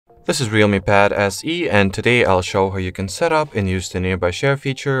This is REDMI Pad SE, and today I'll show how you can set up and use the nearby share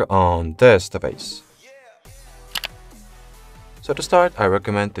feature on this device. So to start, I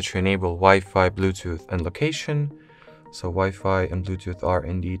recommend that you enable Wi-Fi, Bluetooth, and location. So Wi-Fi and Bluetooth are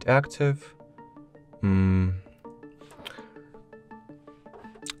indeed active.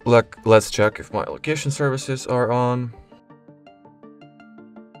 Let's check if my location services are on.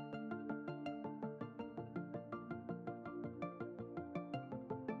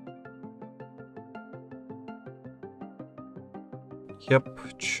 Yep,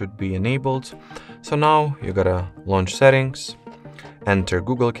 it should be enabled. So now you gotta launch settings, enter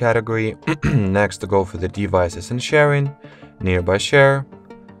Google category, next to go for the devices and sharing, nearby share,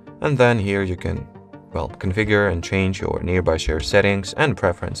 and then here you can, configure and change your nearby share settings and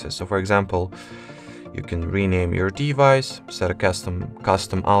preferences. So for example, you can rename your device, set a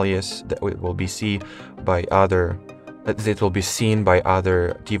custom alias that it will be seen by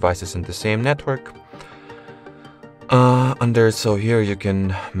other devices in the same network. So here you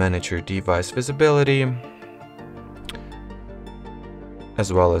can manage your device visibility,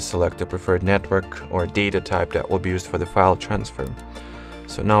 as well as select the preferred network or data type that will be used for the file transfer.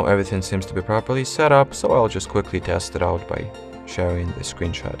 So now everything seems to be properly set up, so I'll just quickly test it out by sharing the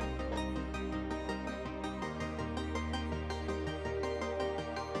screenshot.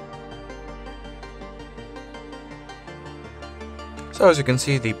 So as you can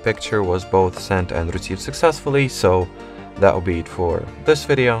see, the picture was both sent and received successfully, so that will be it for this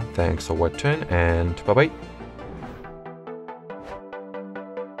video. Thanks for watching, and bye-bye.